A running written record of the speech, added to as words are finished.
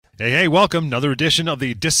Hey, welcome. Another edition of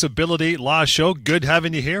the Disability Law Show. Good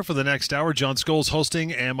having you here for the next hour. John Scholes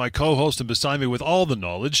hosting, and my co-host, and beside me with all the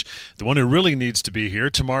knowledge, the one who really needs to be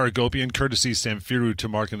here, Tamar Agopian, courtesy Samfiru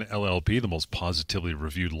Tamarkin LLP, the most positively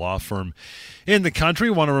reviewed law firm in the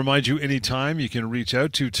country. Want to remind you anytime you can reach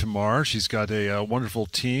out to Tamar. She's got a wonderful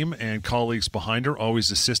team and colleagues behind her,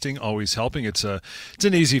 always assisting, always helping. It's an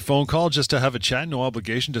easy phone call just to have a chat, no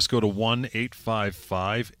obligation. Just go to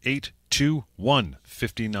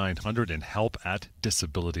 1-855-821-5900 and help at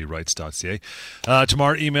disabilityrights.ca.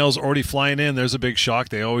 Tamar, emails already flying in. There's a big shock.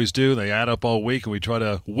 They always do. They add up all week, and we try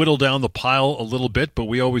to whittle down the pile a little bit, but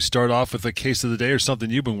we always start off with a case of the day or something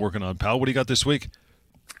you've been working on, pal. What do you got this week?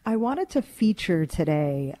 I wanted to feature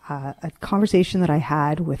today a conversation that I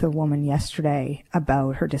had with a woman yesterday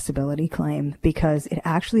about her disability claim, because it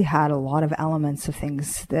actually had a lot of elements of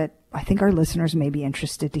things that I think our listeners may be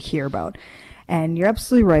interested to hear about. And you're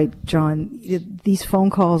absolutely right, John. These phone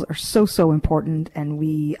calls are so important. And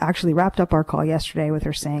we actually wrapped up our call yesterday with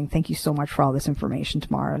her saying, thank you so much for all this information,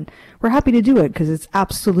 Tamara. And we're happy to do it because it's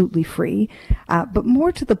absolutely free. But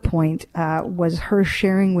more to the point was her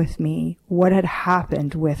sharing with me what had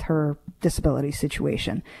happened with her disability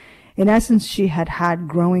situation. In essence, she had had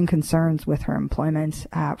growing concerns with her employment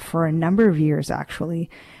for a number of years, actually,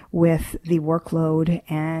 with the workload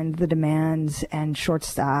and the demands and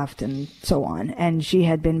short-staffed and so on. And she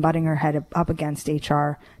had been butting her head up against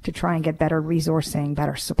HR to try and get better resourcing,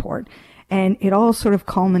 better support. And it all sort of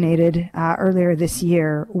culminated earlier this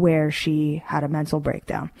year where she had a mental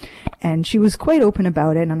breakdown. And she was quite open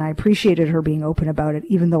about it, and I appreciated her being open about it,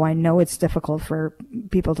 even though I know it's difficult for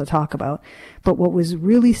people to talk about. But what was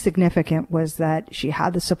really significant was that she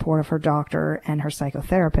had the support of her doctor and her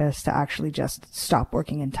psychotherapist to actually just stop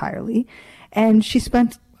working entirely. And she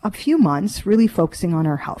spent a few months really focusing on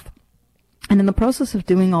her health. And in the process of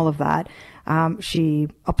doing all of that, she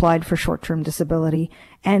applied for short-term disability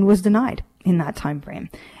and was denied in that time frame.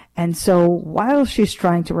 And so while she's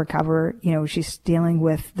trying to recover, she's dealing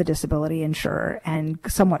with the disability insurer and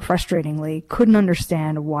somewhat frustratingly couldn't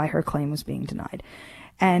understand why her claim was being denied.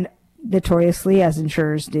 And notoriously, as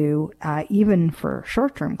insurers do, even for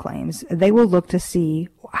short-term claims, they will look to see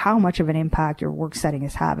how much of an impact your work setting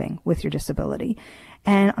is having with your disability.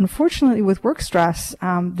 And unfortunately, with work stress,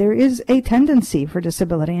 there is a tendency for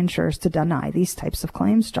disability insurers to deny these types of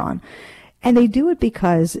claims, John. And they do it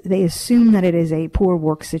because they assume that it is a poor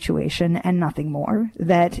work situation and nothing more,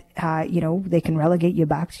 that, they can relegate you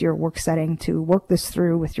back to your work setting to work this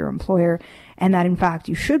through with your employer, and that, in fact,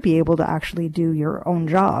 you should be able to actually do your own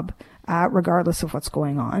job, regardless of what's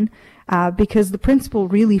going on. Because the principle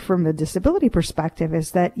really from a disability perspective is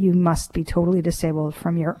that you must be totally disabled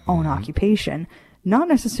from your own occupation, not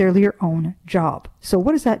necessarily your own job. So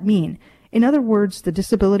what does that mean? In other words, the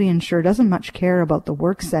disability insurer doesn't much care about the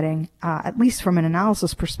work setting, at least from an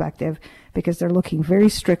analysis perspective, because they're looking very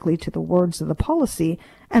strictly to the words of the policy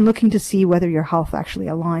and looking to see whether your health actually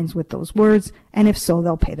aligns with those words, and if so,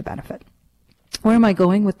 they'll pay the benefit. Where am I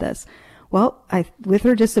going with this? Well, with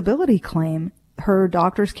her disability claim, her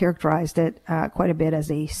doctors characterized it quite a bit as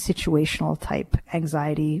a situational type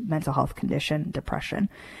anxiety, mental health condition, depression.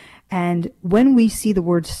 And when we see the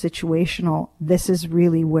word situational, this is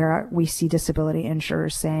really where we see disability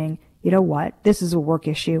insurers saying, you know what, this is a work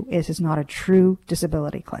issue. This is not a true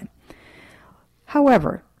disability claim.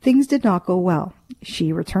 However, things did not go well.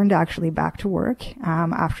 She returned actually back to work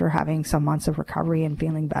after having some months of recovery and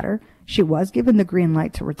feeling better. She was given the green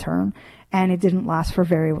light to return, and it didn't last for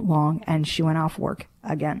very long, and she went off work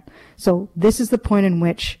again. So this is the point in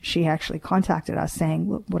which she actually contacted us saying,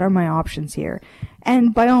 look, what are my options here?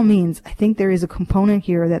 And by all means, I think there is a component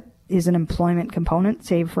here that is an employment component,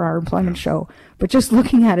 save for our employment show. But just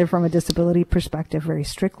looking at it from a disability perspective very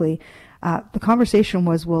strictly, the conversation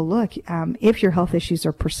was, well, look, if your health issues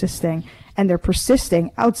are persisting and they're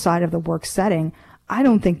persisting outside of the work setting, I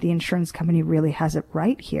don't think the insurance company really has it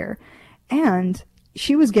right here. And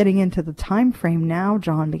she was getting into the time frame now,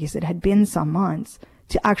 John, because it had been some months,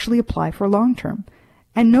 to actually apply for long-term.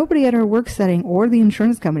 And nobody at her work setting or the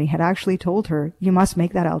insurance company had actually told her, you must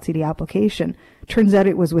make that LTD application. Turns out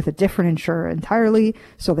it was with a different insurer entirely,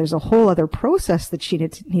 so there's a whole other process that she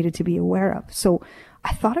needed to be aware of. So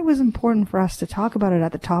I thought it was important for us to talk about it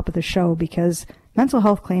at the top of the show, because mental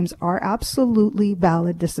health claims are absolutely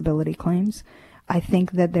valid disability claims. I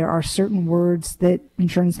think that there are certain words that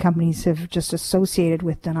insurance companies have just associated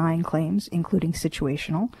with denying claims, including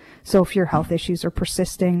situational. So if your health issues are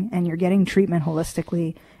persisting and you're getting treatment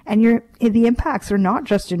holistically, and the impacts are not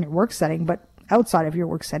just in your work setting, but outside of your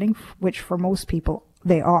work setting, which for most people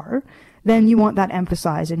they are, then you want that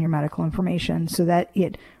emphasized in your medical information so that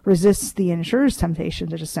it resists the insurer's temptation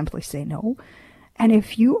to just simply say no. And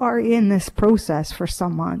if you are in this process for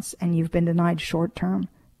some months and you've been denied short-term,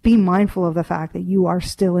 be mindful of the fact that you are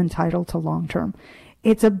still entitled to long-term.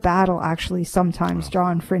 It's a battle, actually, sometimes,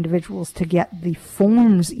 John, for individuals to get the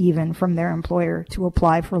forms even from their employer to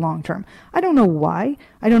apply for long-term. I don't know why.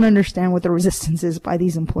 I don't understand what the resistance is by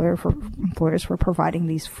these employers for providing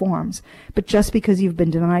these forms. But just because you've been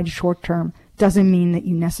denied short-term doesn't mean that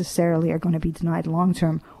you necessarily are going to be denied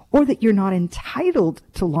long-term, or that you're not entitled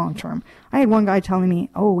to long-term. I had one guy telling me,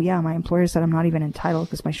 oh yeah, my employer said I'm not even entitled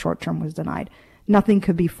because my short-term was denied. Nothing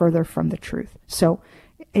could be further from the truth. So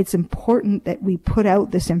it's important that we put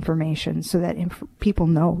out this information so that people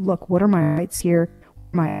know, look, what are my rights here,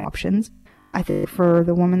 my options? I think for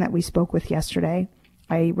the woman that we spoke with yesterday,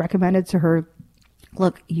 I recommended to her,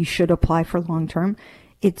 look, you should apply for long-term.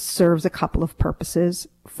 It serves a couple of purposes.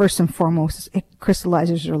 First and foremost, it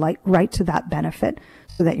crystallizes your right to that benefit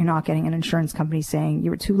so that you're not getting an insurance company saying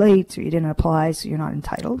you were too late or you didn't apply, so you're not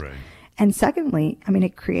entitled. Right. And secondly,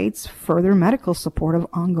 it creates further medical support of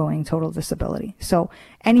ongoing total disability. So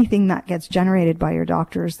anything that gets generated by your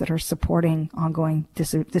doctors that are supporting ongoing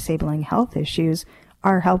disabling health issues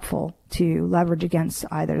are helpful to leverage against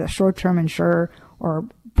either the short-term insurer or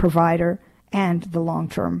provider and the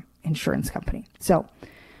long-term insurance company. So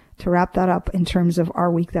to wrap that up in terms of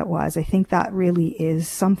our week that was, I think that really is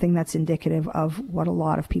something that's indicative of what a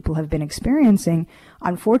lot of people have been experiencing,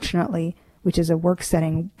 unfortunately, which is a work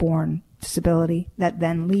setting born disability that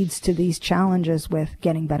then leads to these challenges with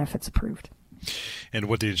getting benefits approved. And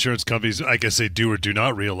what the insurance companies, I guess they do or do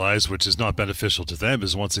not realize, which is not beneficial to them,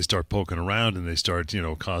 is once they start poking around and they start,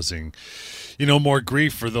 causing, more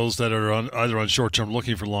grief for those that are either on short-term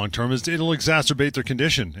looking for long-term, it'll exacerbate their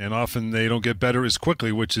condition. And often they don't get better as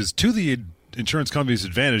quickly, which is to the insurance company's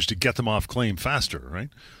advantage to get them off claim faster, right?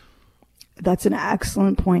 That's an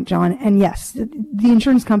excellent point, John. And yes, the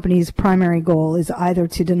insurance company's primary goal is either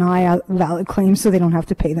to deny valid claims so they don't have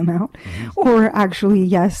to pay them out, or actually,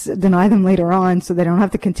 yes, deny them later on so they don't have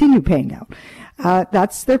to continue paying out.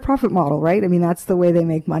 That's their profit model, right? That's the way they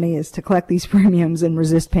make money, is to collect these premiums and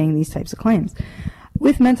resist paying these types of claims.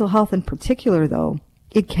 With mental health in particular, though,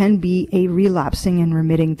 it can be a relapsing and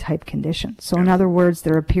remitting type condition. So in other words,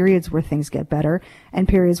 there are periods where things get better and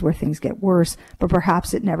periods where things get worse, but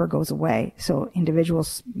perhaps it never goes away. So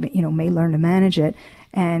individuals, may learn to manage it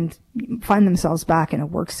and find themselves back in a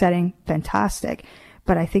work setting. Fantastic.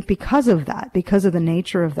 But I think because of the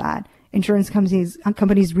nature of that, insurance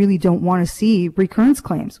companies really don't want to see recurrence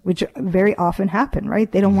claims, which very often happen,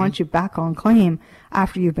 right? They don't want you back on claim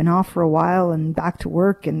after you've been off for a while and back to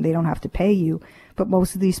work and they don't have to pay you. But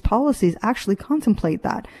most of these policies actually contemplate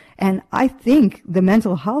that. And I think the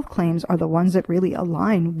mental health claims are the ones that really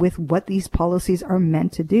align with what these policies are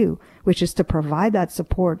meant to do, which is to provide that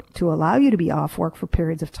support to allow you to be off work for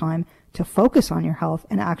periods of time to focus on your health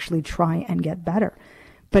and actually try and get better.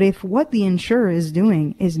 But if what the insurer is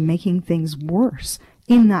doing is making things worse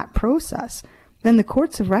in that process, then the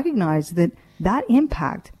courts have recognized that that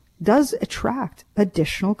impact does attract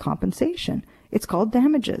additional compensation. It's called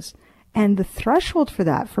damages. And the threshold for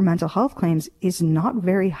that for mental health claims is not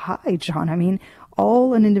very high, John.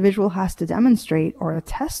 All an individual has to demonstrate or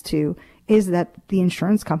attest to is that the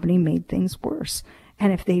insurance company made things worse.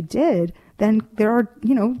 And if they did, then there are,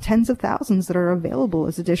 tens of thousands that are available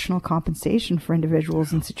as additional compensation for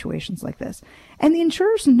individuals in situations like this. And the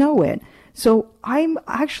insurers know it. So I'm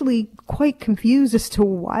actually quite confused as to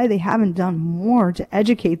why they haven't done more to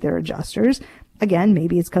educate their adjusters. Again,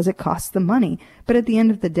 maybe it's because it costs them money. But at the end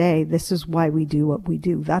of the day, this is why we do what we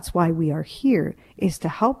do. That's why we are here, is to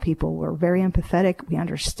help people. We're very empathetic. We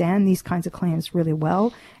understand these kinds of claims really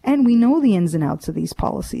well. And we know the ins and outs of these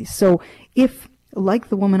policies. So if, like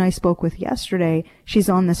the woman I spoke with yesterday, she's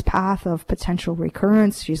on this path of potential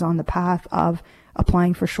recurrence, she's on the path of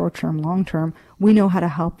applying for short-term, long-term, we know how to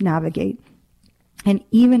help navigate. And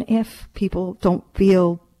even if people don't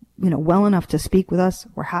feel well enough to speak with us,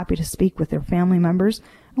 we're happy to speak with their family members.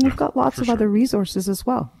 And we've got lots of other resources as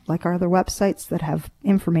well, like our other websites that have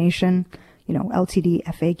information.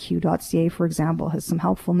 LTDFAQ.ca, for example, has some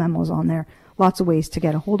helpful memos on there. Lots of ways to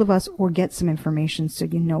get a hold of us or get some information so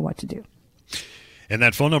you know what to do. And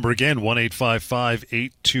that phone number again,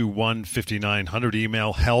 1-855-821-5900.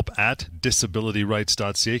 Email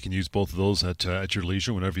help@disabilityrights.ca. You can use both of those at your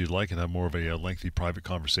leisure whenever you'd like and have more of a lengthy private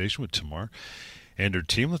conversation with Tamar and her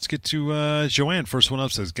team. Let's get to Joanne. First one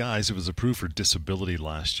up says, guys, it was approved for disability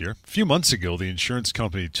last year. A few months ago, the insurance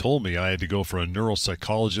company told me I had to go for a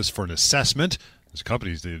neuropsychologist for an assessment.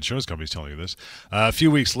 The insurance company's telling you this. A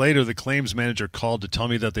few weeks later, the claims manager called to tell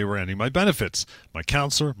me that they were ending my benefits. My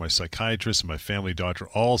counselor, my psychiatrist, and my family doctor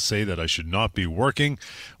all say that I should not be working.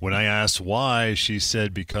 When I asked why, she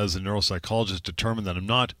said because the neuropsychologist determined that I'm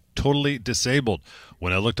not totally disabled.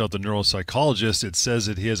 When I looked up the neuropsychologist, it says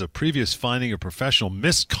that he has a previous finding of professional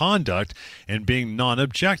misconduct and being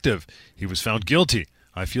non-objective. He was found guilty.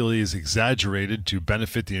 I feel he is exaggerated to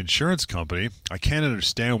benefit the insurance company. I can't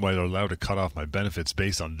understand why they're allowed to cut off my benefits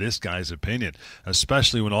based on this guy's opinion,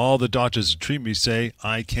 especially when all the doctors who treat me say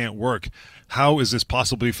I can't work. How is this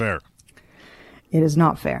possibly fair? It is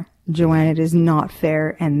not fair. Joanne, it is not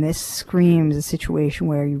fair, and this screams a situation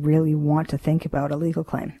where you really want to think about a legal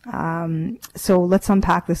claim. So let's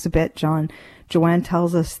unpack this a bit, John. Joanne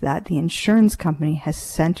tells us that the insurance company has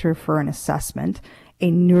sent her for an assessment,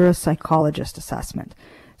 a neuropsychologist assessment.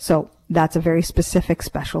 So that's a very specific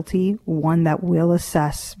specialty, one that will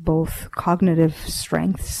assess both cognitive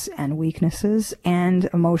strengths and weaknesses and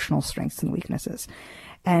emotional strengths and weaknesses.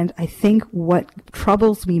 And I think what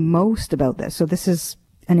troubles me most about this, so this is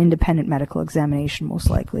an independent medical examination most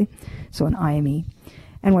likely, so an IME.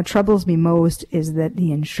 And what troubles me most is that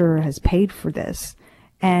the insurer has paid for this,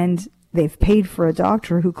 and they've paid for a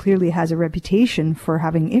doctor who clearly has a reputation for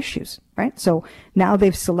having issues, right? So now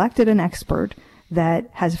they've selected an expert that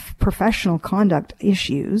has professional conduct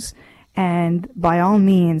issues, and by all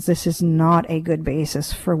means, this is not a good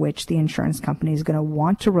basis for which the insurance company is going to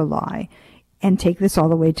want to rely and take this all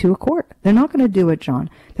the way to a court. They're not going to do it,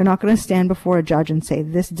 John. They're not going to stand before a judge and say,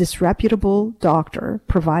 this disreputable doctor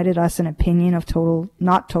provided us an opinion of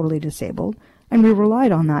not totally disabled, and we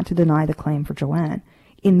relied on that to deny the claim for Joanne,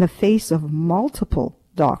 in the face of multiple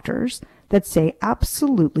doctors that say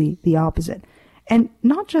absolutely the opposite. And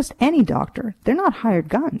not just any doctor. They're not hired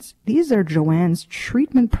guns. These are Joanne's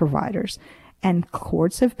treatment providers. And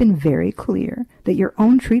courts have been very clear that your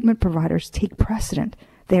own treatment providers take precedent.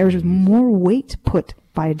 There's more weight put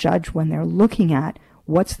by a judge when they're looking at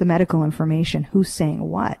what's the medical information, who's saying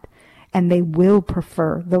what. And they will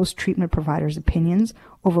prefer those treatment providers' opinions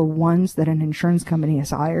over ones that an insurance company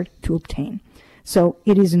has hired to obtain. So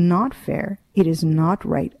it is not fair. It is not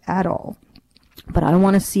right at all. But I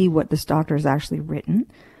want to see what this doctor has actually written.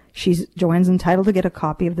 Joanne's entitled to get a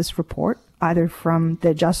copy of this report, either from the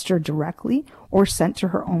adjuster directly or sent to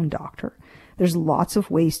her own doctor. There's lots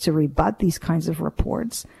of ways to rebut these kinds of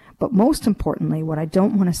reports. But most importantly, what I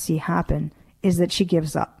don't want to see happen is that she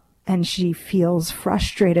gives up and she feels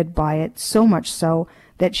frustrated by it, so much so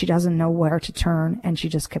that she doesn't know where to turn and she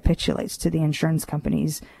just capitulates to the insurance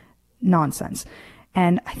company's nonsense.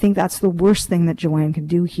 And I think that's the worst thing that Joanne can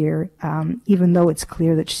do here, even though it's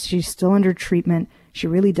clear that she's still under treatment. She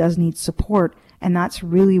really does need support. And that's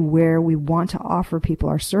really where we want to offer people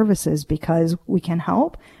our services, because we can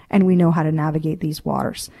help and we know how to navigate these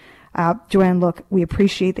waters. Joanne, look, we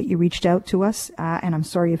appreciate that you reached out to us, and I'm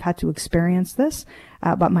sorry you've had to experience this,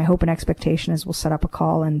 but my hope and expectation is we'll set up a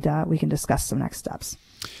call and we can discuss some next steps.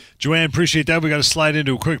 Joanne, appreciate that. We got to slide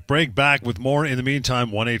into a quick break. Back with more in the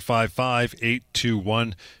meantime.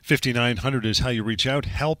 1-855-821-5900 is how you reach out.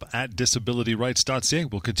 help@disabilityrights.ca.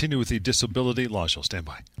 We'll continue with the Disability Law Show. Stand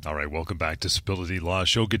by. All right, welcome back. Disability Law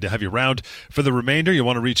Show. Good to have you around. For the remainder, you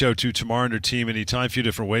want to reach out to Tamar and her team anytime. A few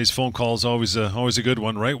different ways. Phone calls always a good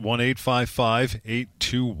one, right?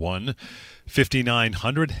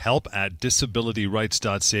 1-855-821-5900.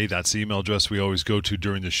 help@disabilityrights.ca. That's the email address we always go to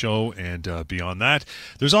during the show and beyond that.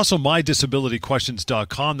 There's also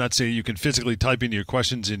mydisabilityquestions.com. That's you can physically type in your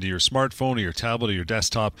questions into your smartphone or your tablet or your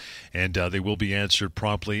desktop, and they will be answered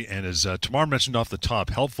promptly. And as Tamar mentioned off the top,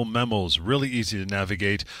 helpful memos, really easy to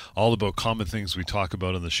navigate, all about common things we talk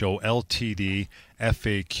about on the show.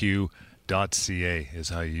 LTDFAQ.ca is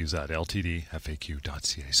how you use that,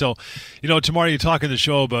 LTDFAQ.ca. So, tomorrow you talk in the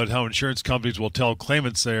show about how insurance companies will tell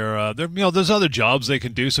claimants there's other jobs they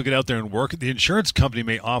can do, so get out there and work. The insurance company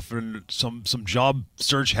may offer some job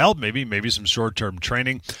search help, maybe some short-term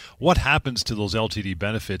training. What happens to those LTD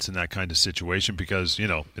benefits in that kind of situation? Because,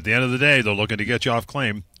 at the end of the day, they're looking to get you off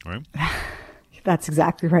claim, right? That's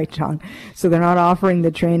exactly right, John. So they're not offering the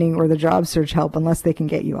training or the job search help unless they can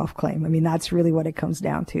get you off claim. I mean, that's really what it comes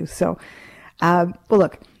down to. So,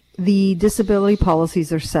 look, the disability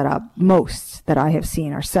policies are set up, most that I have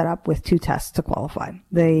seen are set up with two tests to qualify.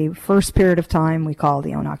 The first period of time we call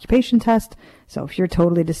the own occupation test. So if you're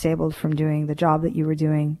totally disabled from doing the job that you were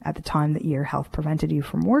doing at the time that your health prevented you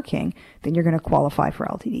from working, then you're going to qualify for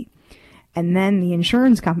LTD. And then the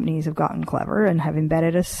insurance companies have gotten clever and have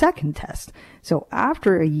embedded a second test. So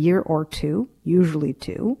after a year or two, usually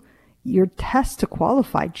 2, your test to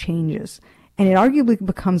qualify changes. And it arguably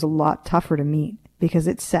becomes a lot tougher to meet because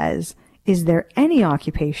it says is there any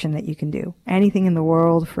occupation that you can do, anything in the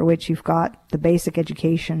world for which you've got the basic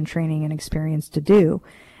education, training, and experience to do,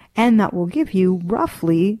 and that will give you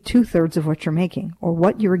roughly 2/3 of what you're making or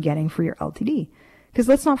what you were getting for your LTD. Because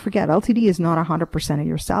let's not forget, LTD is not 100% of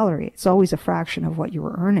your salary. It's always a fraction of what you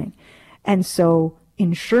were earning. And so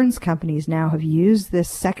insurance companies now have used this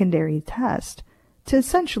secondary test to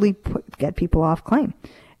essentially get people off claim.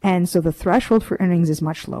 And so the threshold for earnings is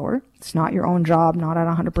much lower. It's not your own job, not at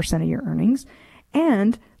 100% of your earnings.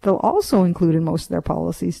 And they'll also include in most of their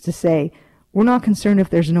policies to say, we're not concerned if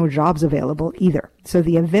there's no jobs available either. So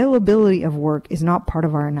the availability of work is not part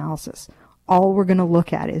of our analysis. All we're going to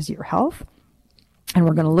look at is your health. And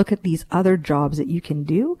we're going to look at these other jobs that you can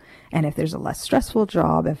do. And if there's a less stressful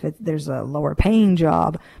job, if there's a lower paying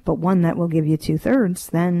job, but one that will give you 2/3,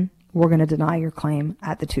 then we're going to deny your claim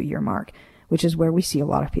at the 2-year mark, which is where we see a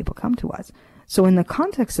lot of people come to us. So in the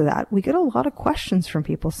context of that, we get a lot of questions from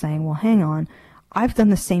people saying, well, hang on, I've done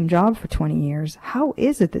the same job for 20 years. How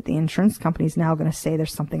is it that the insurance company is now going to say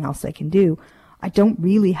there's something else I can do? I don't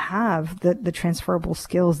really have the transferable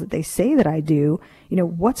skills that they say that I do. You know,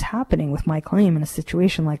 what's happening with my claim in a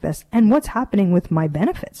situation like this? And what's happening with my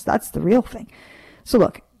benefits? That's the real thing. So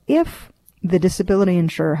look, if the disability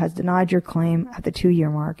insurer has denied your claim at the 2-year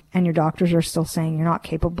mark and your doctors are still saying you're not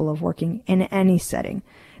capable of working in any setting,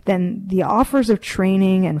 then the offers of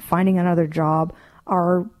training and finding another job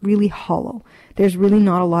are really hollow. There's really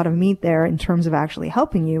not a lot of meat there in terms of actually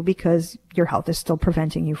helping you because your health is still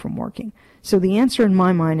preventing you from working. So the answer in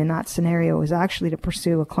my mind in that scenario is actually to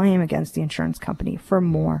pursue a claim against the insurance company for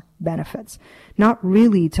more benefits, not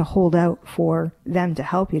really to hold out for them to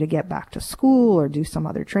help you to get back to school or do some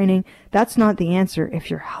other training. That's not the answer if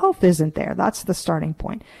your health isn't there. That's the starting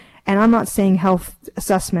point. And I'm not saying health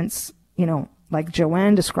assessments, you know, like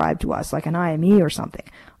Joanne described to us, like an IME or something.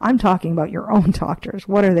 I'm talking about your own doctors.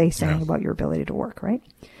 What are they saying about your ability to work, right?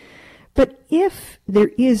 But if there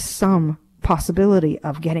is some possibility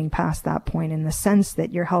of getting past that point in the sense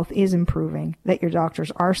that your health is improving, that your doctors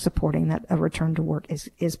are supporting that a return to work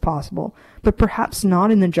is possible, but perhaps not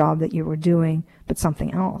in the job that you were doing, but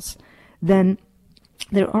something else, then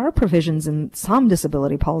there are provisions in some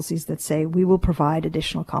disability policies that say we will provide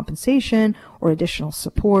additional compensation or additional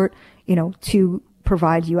support, you know, to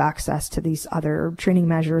provide you access to these other training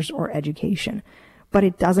measures or education. But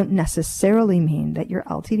it doesn't necessarily mean that your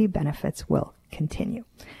LTD benefits will continue.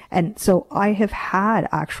 And so I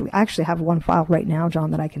actually have one file right now,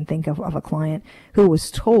 John, that I can think of a client who was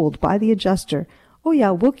told by the adjuster, oh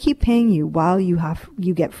yeah, we'll keep paying you while you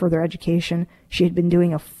get further education. She had been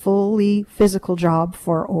doing a fully physical job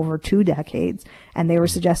for over 2 decades, and they were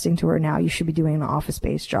suggesting to her, now you should be doing an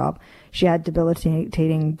office-based job. She had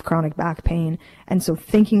debilitating chronic back pain, and so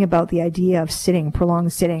thinking about the idea of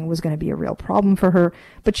prolonged sitting was going to be a real problem for her,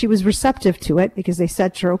 but she was receptive to it because they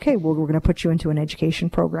said to her, okay, well, we're going to put you into an education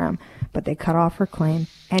program, but they cut off her claim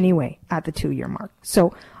anyway at the 2-year mark.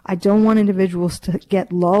 So I don't want individuals to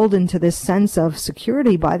get lulled into this sense of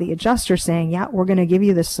security by the adjuster saying, yeah, we're going to give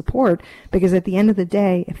you this support, because at the end of the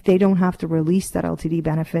day, if they don't have to release that LTD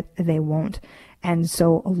benefit, they won't. And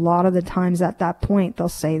so a lot of the times at that point, they'll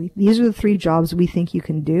say, these are the 3 jobs we think you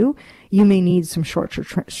can do. You may need some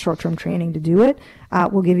short-term training to do it.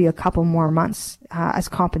 We'll give you a couple more months as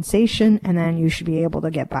compensation, and then you should be able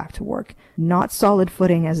to get back to work. Not solid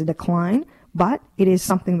footing as a decline, but it is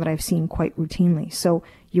something that I've seen quite routinely. So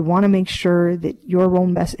you want to make sure that your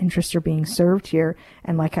own best interests are being served here.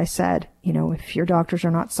 And like I said, you know, if your doctors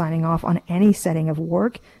are not signing off on any setting of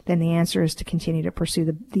work, then the answer is to continue to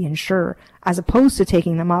pursue the insurer, as opposed to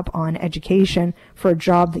taking them up on education for a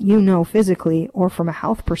job that you know physically or from a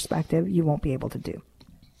health perspective you won't be able to do.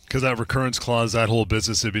 Because that recurrence clause, that whole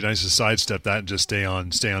business, it'd be nice to sidestep that and just stay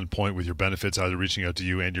on point with your benefits, either reaching out to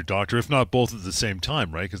you and your doctor, if not both at the same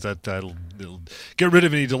time, right? Because it'll get rid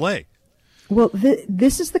of any delay. Well,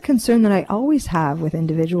 this is the concern that I always have with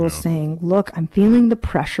individuals saying, look, I'm feeling the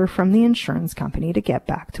pressure from the insurance company to get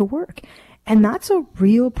back to work. And that's a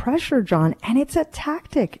real pressure, John. And it's a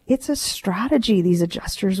tactic. It's a strategy these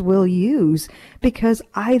adjusters will use, because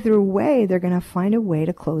either way, they're going to find a way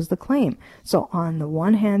to close the claim. So on the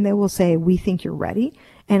one hand, they will say, we think you're ready.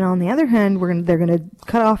 And on the other hand, they're going to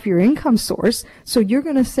cut off your income source. So you're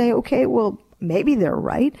going to say, okay, well, maybe they're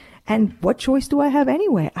right. And what choice do I have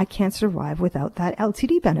anyway? I can't survive without that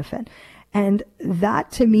LTD benefit. And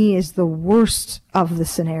that to me is the worst of the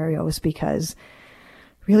scenarios, because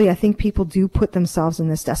really, I think people do put themselves in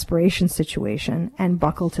this desperation situation and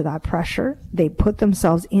buckle to that pressure. They put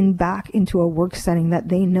themselves back into a work setting that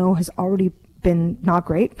they know has already been not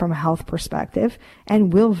great from a health perspective,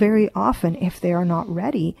 and will very often, if they are not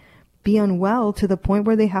ready, be unwell to the point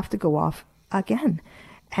where they have to go off again.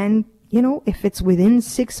 And, you know, if it's within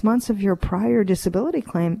 6 months of your prior disability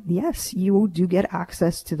claim, yes, you do get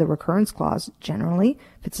access to the recurrence clause generally,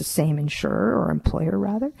 if it's the same insurer or employer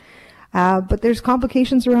rather. But there's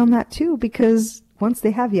complications around that too, because once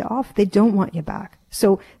they have you off, they don't want you back.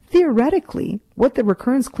 So theoretically, what the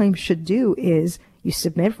recurrence claim should do is you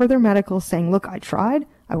submit for their medical saying, look, I tried,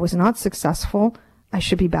 I was not successful, I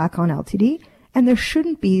should be back on LTD. And there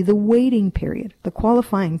shouldn't be the waiting period, the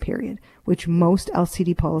qualifying period, which most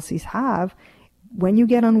LCD policies have. When you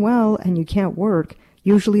get unwell and you can't work,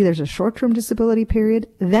 usually there's a short-term disability period,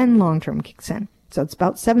 then long-term kicks in. So it's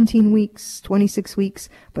about 17 weeks, 26 weeks,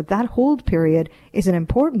 but that hold period is an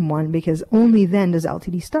important one because only then does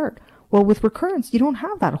LTD start. Well, with recurrence, you don't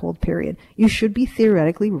have that hold period. You should be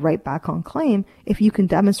theoretically right back on claim if you can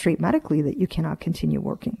demonstrate medically that you cannot continue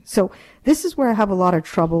working. So this is where I have a lot of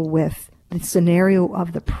trouble with the scenario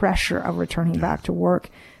of the pressure of returning back to work,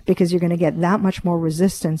 because you're going to get that much more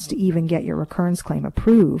resistance to even get your recurrence claim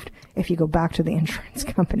approved if you go back to the insurance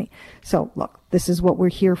company. So look, this is what we're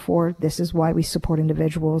here for. This is why we support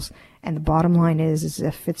individuals. And the bottom line is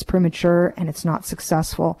if it's premature and it's not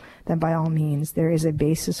successful, then by all means, there is a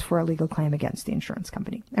basis for a legal claim against the insurance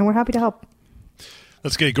company. And we're happy to help.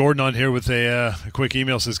 Let's get Gordon on here with a quick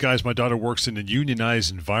email. Says, guys, my daughter works in a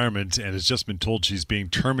unionized environment and has just been told she's being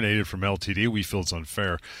terminated from LTD. We feel it's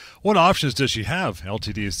unfair. What options does she have?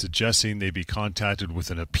 LTD is suggesting they be contacted with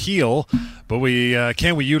an appeal, but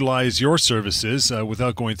can we utilize your services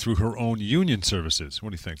without going through her own union services? What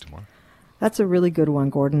do you think, Tamar? That's a really good one,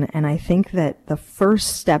 Gordon. And I think that the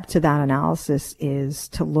first step to that analysis is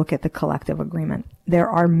to look at the collective agreement. There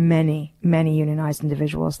are many, many unionized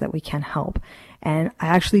individuals that we can help. And I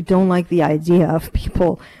actually don't like the idea of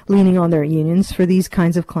people leaning on their unions for these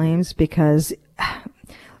kinds of claims because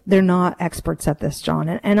they're not experts at this, John.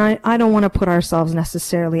 And I don't want to put ourselves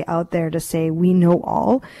necessarily out there to say we know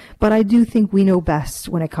all, but I do think we know best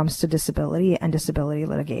when it comes to disability and disability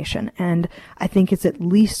litigation. And I think it's at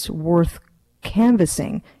least worth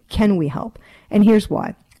canvassing, can we help? And here's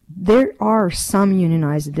why. There are some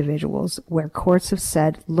unionized individuals where courts have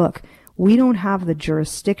said, look, we don't have the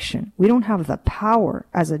jurisdiction, we don't have the power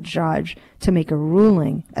as a judge to make a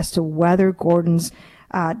ruling as to whether Gordon's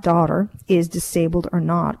daughter is disabled or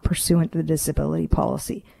not pursuant to the disability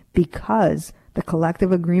policy, because the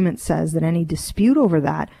collective agreement says that any dispute over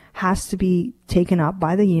that has to be taken up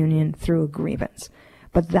by the union through a grievance.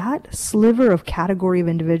 But that sliver of category of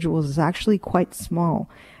individuals is actually quite small.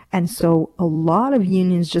 And so a lot of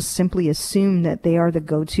unions just simply assume that they are the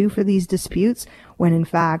go-to for these disputes, when in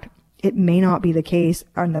fact it may not be the case,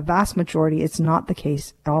 or in the vast majority it's not the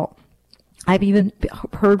case at all. I've even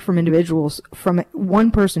heard from individuals, from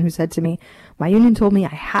one person who said to me, my union told me I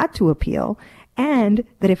had to appeal, and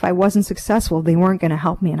that if I wasn't successful, they weren't going to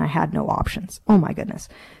help me and I had no options. Oh my goodness.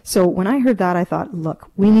 So when I heard that, I thought, look,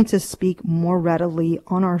 we need to speak more readily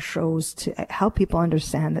on our shows to help people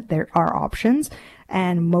understand that there are options,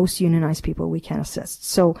 and most unionized people we can assist.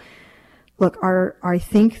 So look, I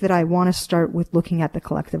think that I want to start with looking at the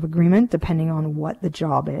collective agreement, depending on what the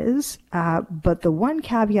job is. But the one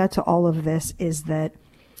caveat to all of this is that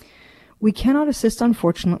we cannot assist,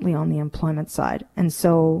 unfortunately, on the employment side. And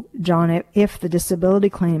so, John, if the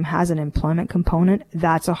disability claim has an employment component,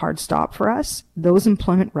 that's a hard stop for us. Those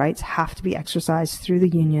employment rights have to be exercised through the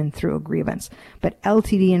union, through a grievance. But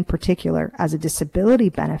LTD in particular, as a disability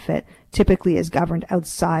benefit, typically is governed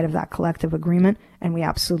outside of that collective agreement, and we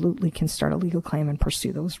absolutely can start a legal claim and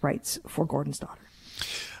pursue those rights for Gordon's daughter.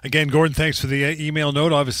 Again, Gordon, thanks for the email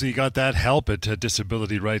note. Obviously, you got that help at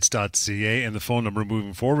disabilityrights.ca, and the phone number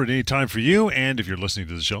moving forward anytime for you. And if you're listening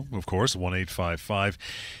to the show, of course,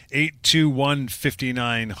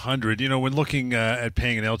 1-855-821-5900. You know, when looking at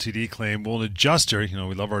paying an LTD claim, will an adjuster, you know,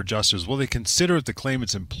 we love our adjusters, will they consider if the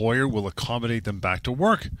claimant's employer will accommodate them back to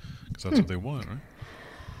work? Because that's what they want, right?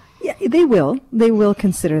 Yeah, they will. They will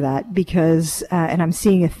consider that because, and I'm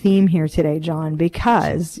seeing a theme here today, John,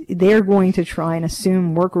 because they're going to try and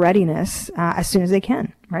assume work readiness as soon as they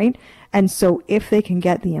can, right? And so if they can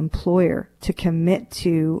get the employer to commit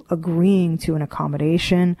to agreeing to an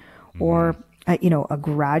accommodation or a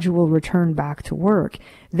gradual return back to work,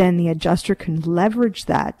 then the adjuster can leverage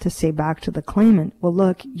that to say back to the claimant, well,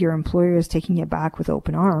 look, your employer is taking you back with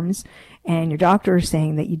open arms, and your doctor is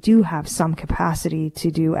saying that you do have some capacity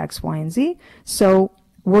to do X, Y, and Z. So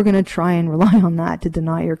we're going to try and rely on that to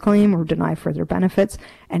deny your claim or deny further benefits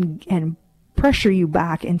and pressure you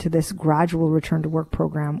back into this gradual return to work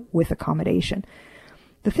program with accommodation.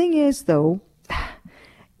 The thing is, though,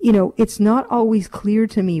 you know, it's not always clear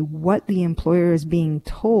to me what the employer is being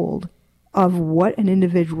told of what an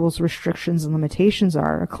individual's restrictions and limitations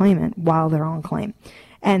are, a claimant, while they're on claim.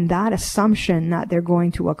 And that assumption that they're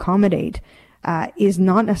going to accommodate is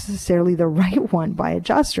not necessarily the right one by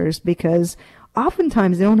adjusters, because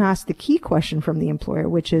oftentimes they don't ask the key question from the employer,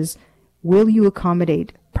 which is, will you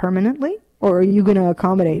accommodate permanently, or are you going to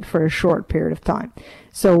accommodate for a short period of time?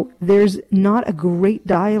 So there's not a great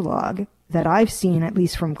dialogue that I've seen, at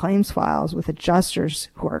least from claims files, with adjusters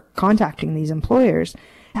who are contacting these employers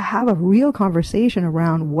to have a real conversation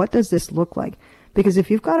around what does this look like. Because if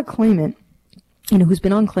you've got a claimant, who's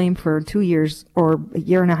been on claim for 2 years or a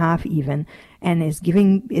year and a half even, and is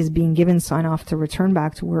being given sign off to return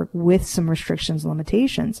back to work with some restrictions and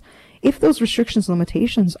limitations, if those restrictions and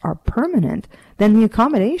limitations are permanent, then the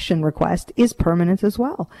accommodation request is permanent as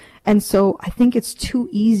well. And so I think it's too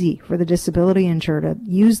easy for the disability insurer to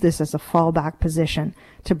use this as a fallback position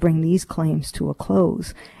to bring these claims to a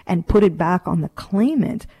close and put it back on the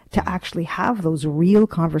claimant to actually have those real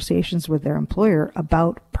conversations with their employer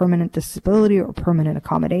about permanent disability or permanent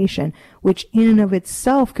accommodation, which in and of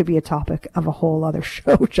itself could be a topic of a whole other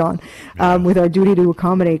show, John, with our duty to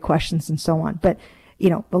accommodate questions and so on. But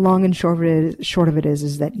the long and short of it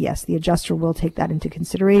is that, yes, the adjuster will take that into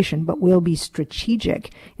consideration, but will be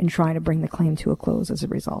strategic in trying to bring the claim to a close as a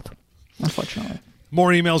result, unfortunately.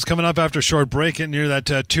 More emails coming up after a short break. Getting near that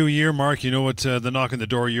 2-year mark. You know what the knock on the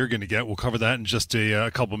door you're going to get. We'll cover that in just a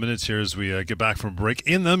couple of minutes here as we get back from break.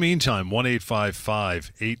 In the meantime,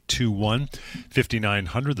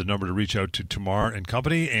 1-855-821-5900, the number to reach out to Tamar and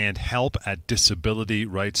Company, and help at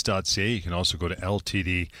disabilityrights.ca. You can also go to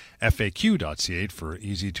ltdfaq.ca for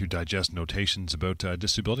easy-to-digest notations about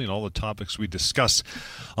disability and all the topics we discuss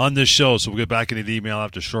on this show. So we'll get back into the email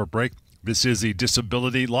after a short break. This is the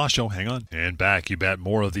Disability Law Show. Hang on. And back, you bet.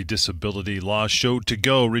 More of the Disability Law Show to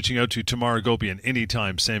go. Reaching out to Tamar Agopian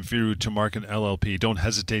anytime. Samfiru Tamarkin LLP. Don't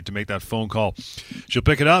hesitate to make that phone call. She'll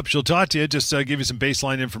pick it up. She'll talk to you. Just give you some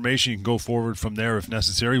baseline information. You can go forward from there if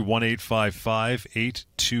necessary.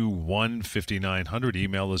 1-855-821-5900.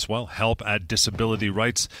 Email as well. Help at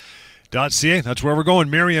disabilityrights.ca. That's where we're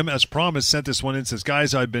going. Miriam, as promised, sent this one in. Says,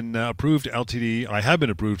 guys, I've been approved LTD. I have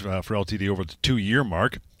been approved for LTD over the 2-year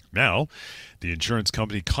mark. Now, the insurance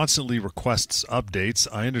company constantly requests updates.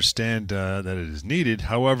 I understand that it is needed.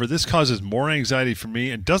 However, this causes more anxiety for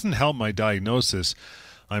me and doesn't help my diagnosis.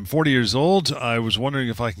 I'm 40 years old. I was wondering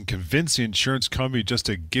if I can convince the insurance company just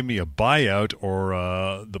to give me a buyout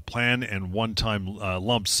or the plan and one-time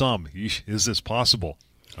lump sum. Is this possible?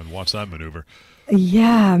 And watch that maneuver.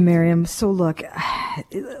 Yeah, Miriam. So look,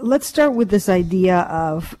 let's start with this idea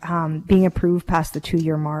of being approved past the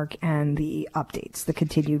 2-year mark and the updates, the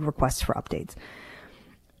continued requests for updates.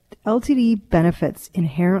 LTD benefits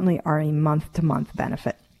inherently are a month-to-month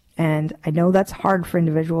benefit. And I know that's hard for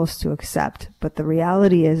individuals to accept, but the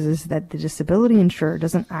reality is that the disability insurer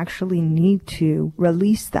doesn't actually need to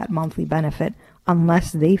release that monthly benefit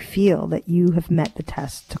unless they feel that you have met the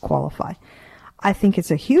test to qualify. I think it's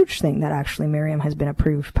a huge thing that actually Miriam has been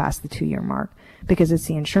approved past the 2-year mark, because it's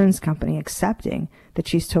the insurance company accepting that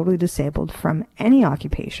she's totally disabled from any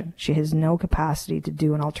occupation. She has no capacity to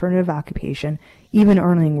do an alternative occupation, even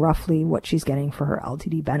earning roughly what she's getting for her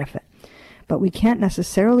LTD benefit. But we can't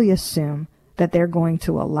necessarily assume that they're going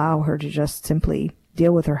to allow her to just simply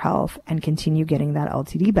deal with her health and continue getting that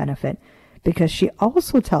LTD benefit, because she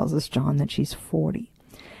also tells us, John, that she's 40.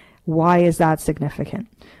 Why is that significant?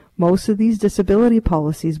 Most of these disability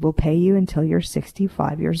policies will pay you until you're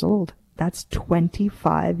 65 years old. That's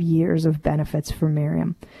 25 years of benefits for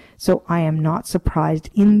Miriam. So I am not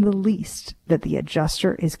surprised in the least that the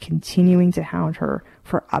adjuster is continuing to hound her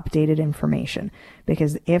for updated information.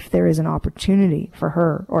 Because if there is an opportunity for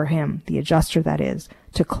her or him, the adjuster that is,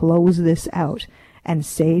 to close this out and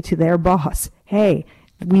say to their boss, hey,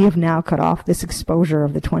 we have now cut off this exposure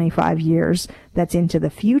of the 25 years that's into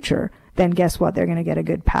the future, then guess what? They're going to get a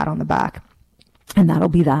good pat on the back. And that'll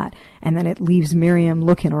be that. And then it leaves Miriam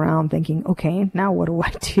looking around thinking, okay, now what do I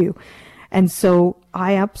do? And so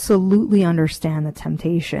I absolutely understand the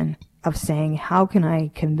temptation of saying, how can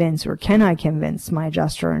I convince, or can I convince my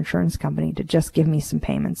adjuster or insurance company to just give me some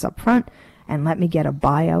payments up front and let me get a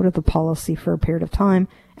buyout of the policy for a period of time,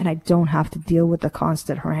 and I don't have to deal with the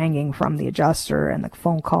constant haranguing from the adjuster and the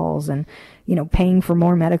phone calls and, paying for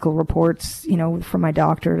more medical reports, from my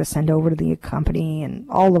doctor to send over to the company and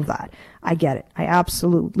all of that. I get it. I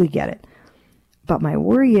absolutely get it. But my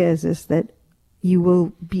worry is that you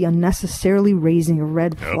will be unnecessarily raising a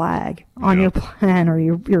red flag on your plan, or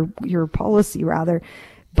your policy rather,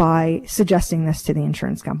 by suggesting this to the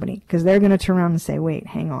insurance company, because they're going to turn around and say, wait,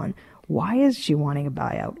 hang on. Why is she wanting a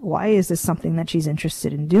buyout? Why is this something that she's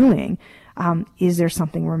interested in doing? Is there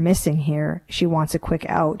something we're missing here? She wants a quick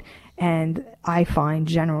out. And I find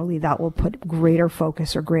generally that will put greater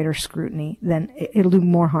focus or greater scrutiny, then it'll do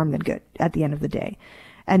more harm than good at the end of the day.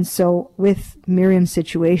 And so with Miriam's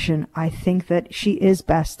situation, I think that she is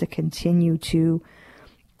best to continue to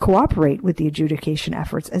cooperate with the adjudication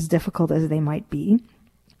efforts, as difficult as they might be.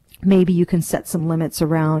 Maybe you can set some limits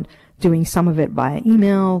around doing some of it via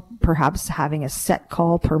email, perhaps having a set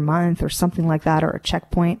call per month or something like that, or a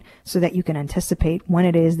checkpoint, so that you can anticipate when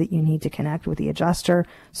it is that you need to connect with the adjuster,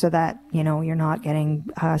 so that, you're not getting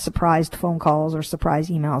surprised phone calls or surprise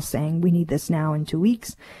emails saying, we need this now in 2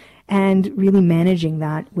 weeks. And really managing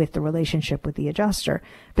that with the relationship with the adjuster.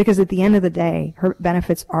 Because at the end of the day, her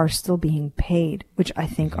benefits are still being paid, which I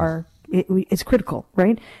think it's critical,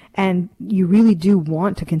 right? And you really do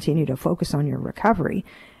want to continue to focus on your recovery.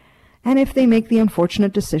 And if they make the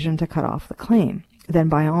unfortunate decision to cut off the claim, then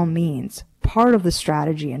by all means, part of the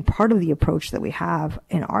strategy and part of the approach that we have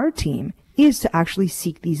in our team is to actually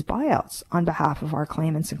seek these buyouts on behalf of our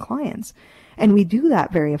claimants and clients. And we do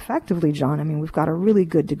that very effectively, John. I mean, we've got a really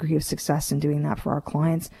good degree of success in doing that for our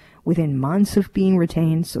clients within months of being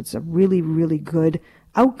retained. So it's a really, really good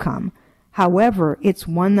outcome. However, it's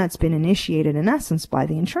one that's been initiated in essence by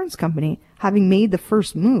the insurance company having made the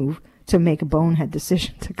first move to make a bonehead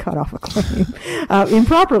decision to cut off a claim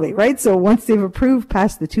improperly, right? So once they've approved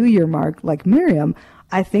past the 2-year mark, like Miriam,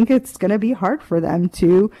 I think it's going to be hard for them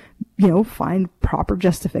to, find proper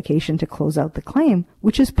justification to close out the claim,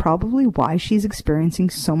 which is probably why she's experiencing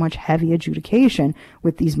so much heavy adjudication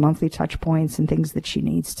with these monthly touch points and things that she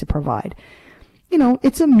needs to provide.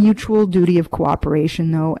 It's a mutual duty of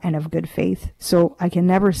cooperation, though, and of good faith. So I can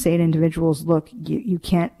never say to individuals, look, you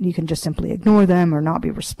can just simply ignore them or not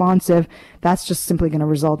be responsive. That's just simply going to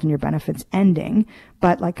result in your benefits ending.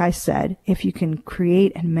 But like I said, if you can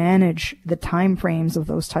create and manage the time frames of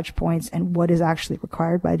those touch points and what is actually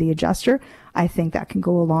required by the adjuster, I think that can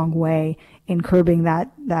go a long way in curbing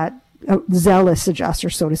that zealous adjuster,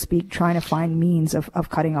 so to speak, trying to find means of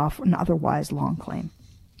cutting off an otherwise long claim.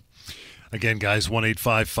 Again, guys,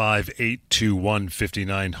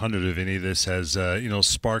 1-855-821-5900. If any of this has,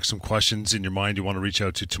 sparked some questions in your mind you want to reach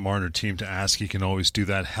out to Tamar and her team to ask, you can always do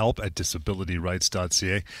that.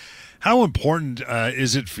 help@disabilityrights.ca. How important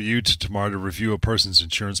is it for you, Tamar, to review a person's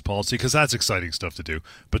insurance policy? Because that's exciting stuff to do.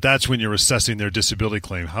 But that's when you're assessing their disability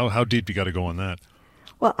claim. How deep you got to go on that?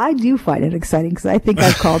 Well, I do find it exciting because I think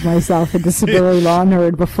I've called myself a disability law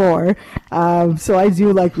nerd before. So I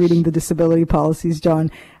do like reading the disability policies, John.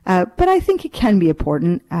 But I think it can be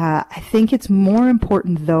important. I think it's more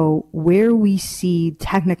important, though, where we see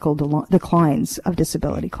technical declines of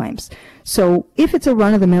disability claims. So if it's a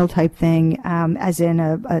run-of-the-mill type thing, as in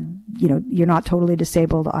you're not totally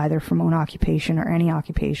disabled either from own occupation or any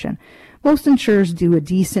occupation, most insurers do a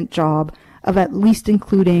decent job of at least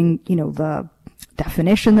including, the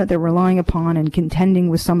definition that they're relying upon and contending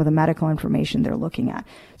with some of the medical information they're looking at.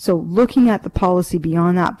 So looking at the policy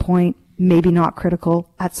beyond that point, maybe not critical.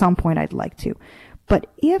 At some point, I'd like to. But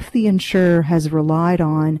if the insurer has relied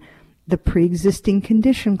on the pre-existing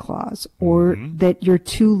condition clause, or that you're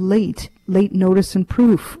too late notice and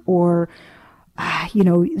proof, or,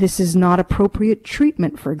 this is not appropriate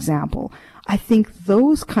treatment, for example, I think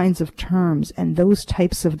those kinds of terms and those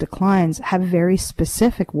types of declines have very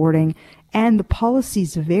specific wording, and the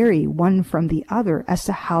policies vary one from the other as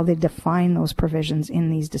to how they define those provisions in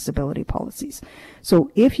these disability policies. So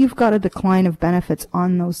if you've got a decline of benefits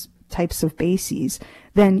on those types of bases,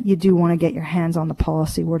 then you do want to get your hands on the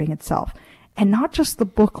policy wording itself. And not just the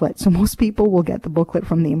booklet. So most people will get the booklet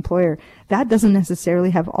from the employer. That doesn't necessarily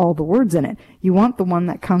have all the words in it. You want the one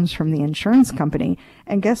that comes from the insurance company.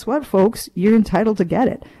 And guess what, folks? You're entitled to get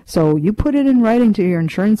it. So you put it in writing to your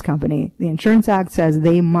insurance company. The Insurance Act says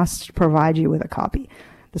they must provide you with a copy.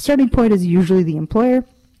 The starting point is usually the employer,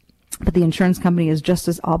 but the insurance company is just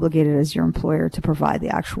as obligated as your employer to provide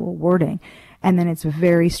the actual wording. And then it's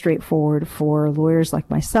very straightforward for lawyers like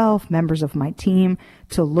myself, members of my team,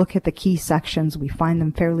 to look at the key sections. We find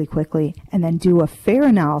them fairly quickly and then do a fair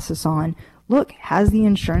analysis on, look, has the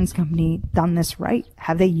insurance company done this right?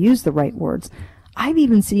 Have they used the right words? I've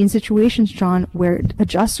even seen situations, John, where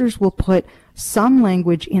adjusters will put some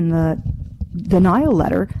language in the denial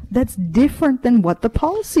letter that's different than what the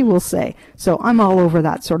policy will say. So I'm all over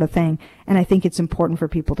that sort of thing. And I think it's important for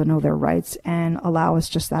people to know their rights and allow us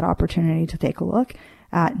just that opportunity to take a look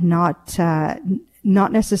at not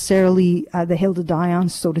necessarily the hill to die on,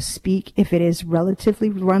 so to speak, if it is relatively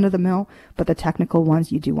run of the mill, but the technical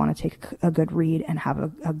ones, you do want to take a good read and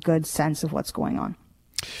have a good sense of what's going on.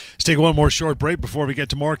 Let's take one more short break before we get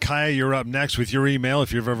to more. Kaya, you're up next with your email.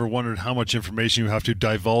 If you've ever wondered how much information you have to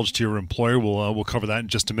divulge to your employer, we'll cover that in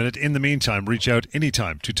just a minute. In the meantime, reach out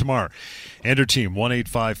anytime to Tamar and her team,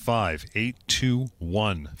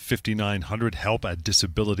 1-855-821-5900,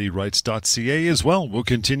 help@disabilityrights.ca as well. We'll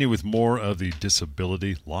continue with more of the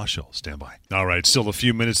Disability Law Show. Stand by. All right, still a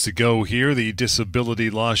few minutes to go here. The Disability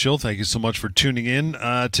Law Show. Thank you so much for tuning in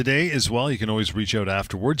today as well. You can always reach out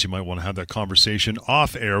afterwards. You might want to have that conversation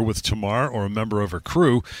off air with Tamar or a member of her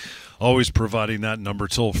crew, always providing that number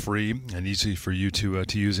toll free and easy for you to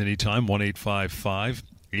use anytime,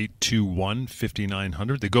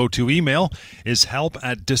 1-855-821-5900. The go-to email is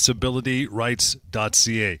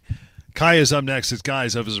help@disabilityrights.ca. Kai is up next. As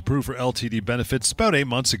guys, I was approved for LTD benefits about 8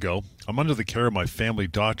 months ago. I'm under the care of my family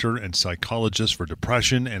doctor and psychologist for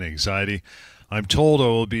depression and anxiety. I'm told it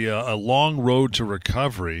will be a long road to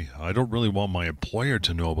recovery. I don't really want my employer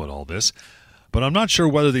to know about all this, but I'm not sure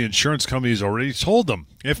whether the insurance company has already told them.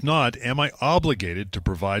 If not, am I obligated to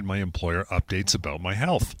provide my employer updates about my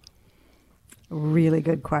health? Really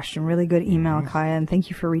good question. Really good email, Kaya, and thank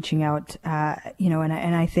you for reaching out.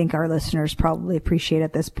 And I think our listeners probably appreciate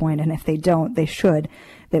at this point, and if they don't, they should,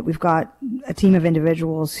 that we've got a team of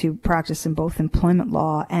individuals who practice in both employment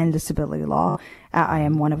law and disability law. I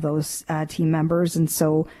am one of those team members, and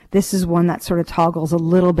so this is one that sort of toggles a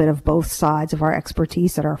little bit of both sides of our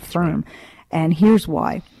expertise at our firm. And here's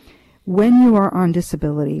why. When you are on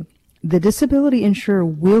disability, the disability insurer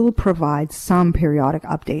will provide some periodic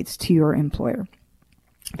updates to your employer.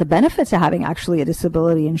 The benefits of having actually a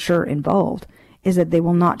disability insurer involved is that they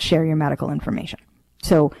will not share your medical information.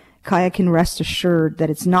 So Kaya can rest assured that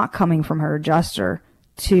it's not coming from her adjuster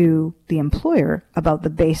to the employer about the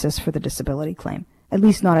basis for the disability claim, at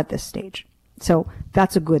least not at this stage. So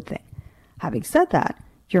that's a good thing. Having said that,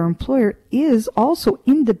 your employer is also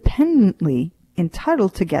independently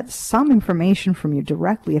entitled to get some information from you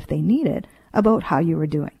directly if they need it about how you are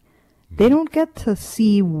doing. They don't get to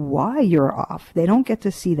see why you're off. They don't get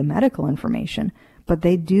to see the medical information, but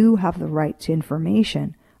they do have the right to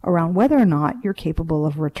information around whether or not you're capable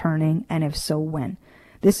of returning, and if so, when.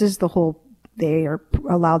 This is the whole, they are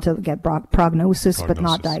allowed to get prognosis, but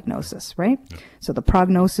not diagnosis, right? Yeah. So the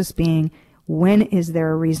prognosis being, when is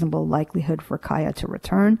there a reasonable likelihood for Kaya to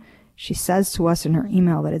return? She says to us in her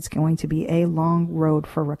email that it's going to be a long road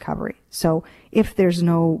for recovery. So if there's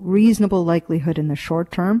no reasonable likelihood in the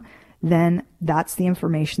short term, then that's the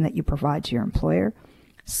information that you provide to your employer.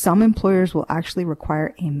 Some employers will actually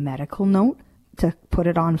require a medical note to put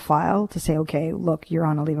it on file to say, okay, look, you're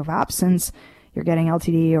on a leave of absence, you're getting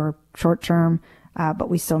LTD or short term, but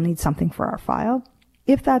we still need something for our file.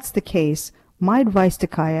 If that's the case, my advice to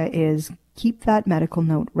Kaya is keep that medical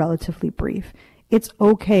note relatively brief. It's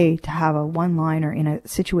okay to have a one-liner in a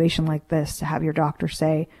situation like this, to have your doctor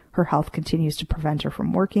say her health continues to prevent her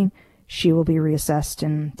from working. She will be reassessed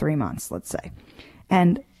in 3 months, let's say.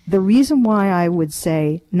 And the reason why I would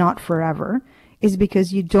say not forever is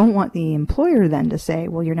because you don't want the employer then to say,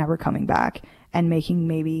 well, you're never coming back, and making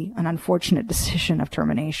maybe an unfortunate decision of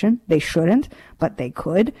termination. They shouldn't, but they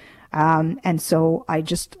could. And so I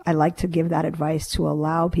like to give that advice to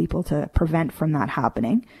allow people to prevent from that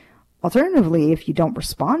happening. Alternatively, if you don't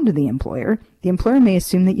respond to the employer may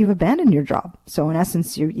assume that you've abandoned your job. So in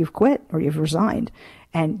essence, you've quit or you've resigned.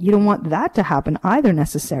 And you don't want that to happen either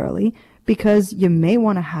necessarily, because you may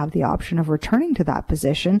want to have the option of returning to that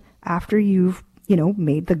position after you've,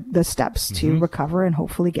 made the steps to recover and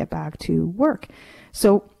hopefully get back to work.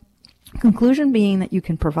 So conclusion being that you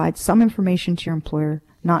can provide some information to your employer,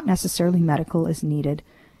 not necessarily medical is needed.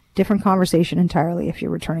 Different conversation entirely if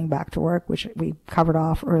you're returning back to work, which we covered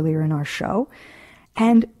off earlier in our show.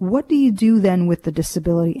 And what do you do then with the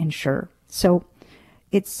disability insurer? So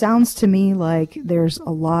it sounds to me like there's a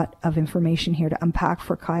lot of information here to unpack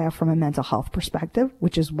for Kaya from a mental health perspective,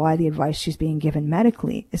 which is why the advice she's being given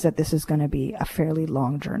medically is that this is going to be a fairly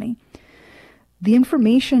long journey. The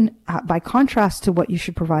information, by contrast to what you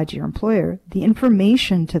should provide to your employer, the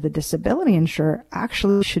information to the disability insurer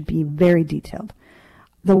actually should be very detailed.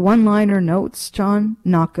 The one-liner notes, John,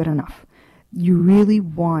 not good enough. You really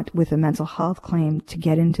want, with a mental health claim, to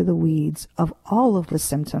get into the weeds of all of the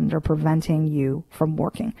symptoms that are preventing you from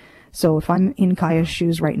working. So if I'm in Kaya's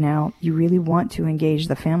shoes right now, you really want to engage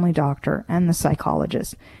the family doctor and the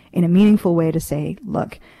psychologist in a meaningful way to say,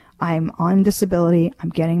 look, I'm on disability, I'm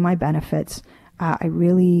getting my benefits, I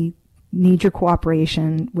really need your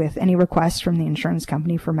cooperation with any requests from the insurance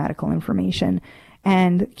company for medical information,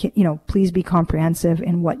 and please be comprehensive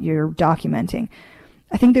in what you're documenting.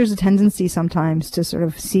 I think there's a tendency sometimes to sort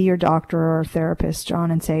of see your doctor or therapist,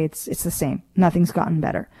 John, and say it's the same. Nothing's gotten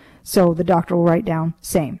better. So the doctor will write down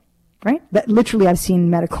same, right? That literally I've seen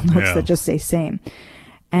medical notes that just say same.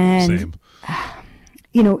 And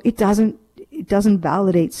Same. It doesn't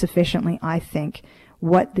validate sufficiently, I think,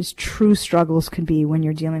 what the true struggles can be when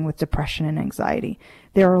you're dealing with depression and anxiety.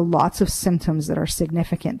 There are lots of symptoms that are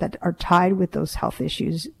significant that are tied with those health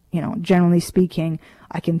issues. Generally speaking,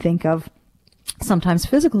 I can think of sometimes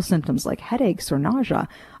physical symptoms like headaches or nausea,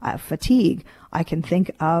 fatigue. I can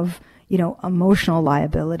think of, emotional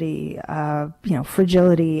liability,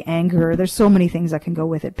 fragility, anger. There's so many things that can go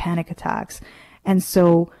with it, panic attacks. And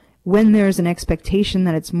so when there's an expectation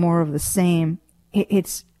that it's more of the same,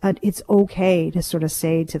 it's okay to sort of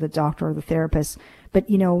say to the doctor or the therapist, but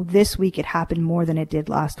this week it happened more than it did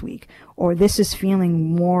last week, or this is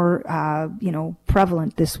feeling more,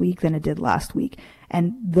 prevalent this week than it did last week.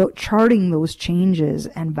 And charting those changes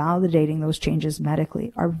and validating those changes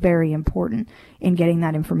medically are very important in getting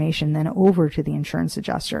that information then over to the insurance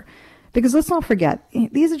adjuster. Because let's not forget,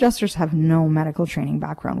 these adjusters have no medical training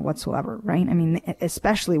background whatsoever, right? I mean,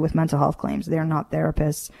 especially with mental health claims, they're not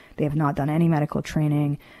therapists. They have not done any medical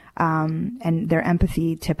training. And their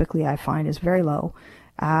empathy typically I find is very low.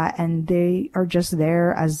 And they are just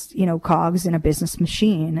there as, cogs in a business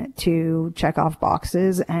machine to check off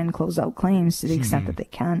boxes and close out claims to the extent that they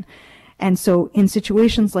can. And so in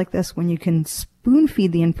situations like this, when you can spoon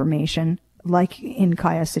feed the information, like in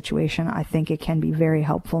Kaya's situation, I think it can be very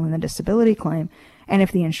helpful in the disability claim. And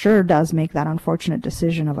if the insurer does make that unfortunate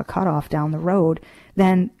decision of a cutoff down the road,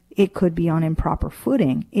 then it could be on improper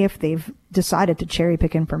footing if they've decided to cherry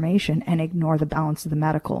pick information and ignore the balance of the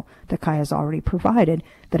medical that Kaya's already provided,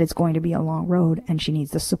 that it's going to be a long road and she needs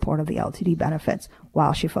the support of the LTD benefits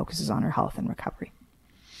while she focuses on her health and recovery.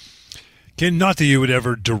 Not that you would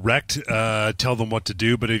ever tell them what to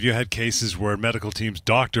do, but have you had cases where medical teams,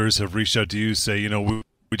 doctors have reached out to you, say, we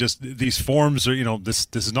just, these forms are, this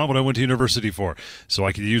is not what I went to university for, so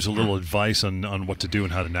I could use a little advice on what to do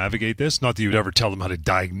and how to navigate this? Not that you would ever tell them how to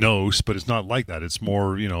diagnose, but it's not like that. It's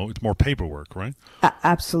more, it's more paperwork, right?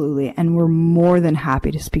 Absolutely. And we're more than happy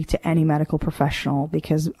to speak to any medical professional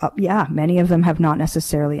because, many of them have not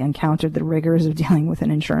necessarily encountered the rigors of dealing with an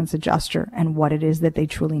insurance adjuster and what it is that they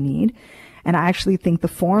truly need. And I actually think the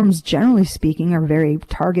forms, generally speaking, are very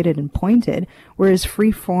targeted and pointed, whereas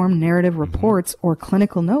free-form narrative reports or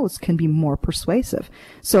clinical notes can be more persuasive.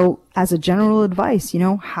 So as a general advice,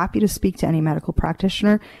 happy to speak to any medical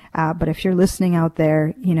practitioner. But if you're listening out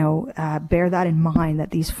there, bear that in mind, that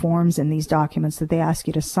these forms and these documents that they ask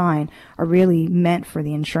you to sign are really meant for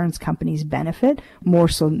the insurance company's benefit, more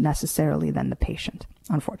so necessarily than the patient,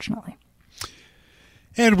 unfortunately.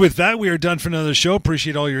 And with that, we are done for another show.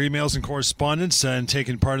 Appreciate all your emails and correspondence and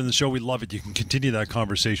taking part in the show. We love it. You can continue that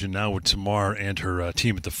conversation now with Tamar and her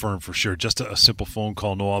team at the firm for sure. Just a simple phone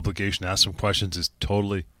call, no obligation. Ask some questions is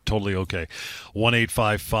totally okay.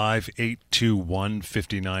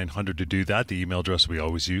 1-855-821-5900 to do that. The email address we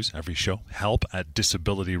always use every show,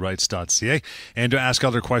 help@disabilityrights.ca. And to ask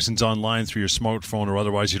other questions online through your smartphone or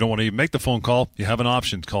otherwise, you don't want to even make the phone call, you have an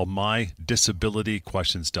option. It's called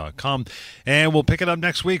mydisabilityquestions.com. And we'll pick it up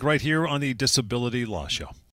next week right here on the Disability Law Show.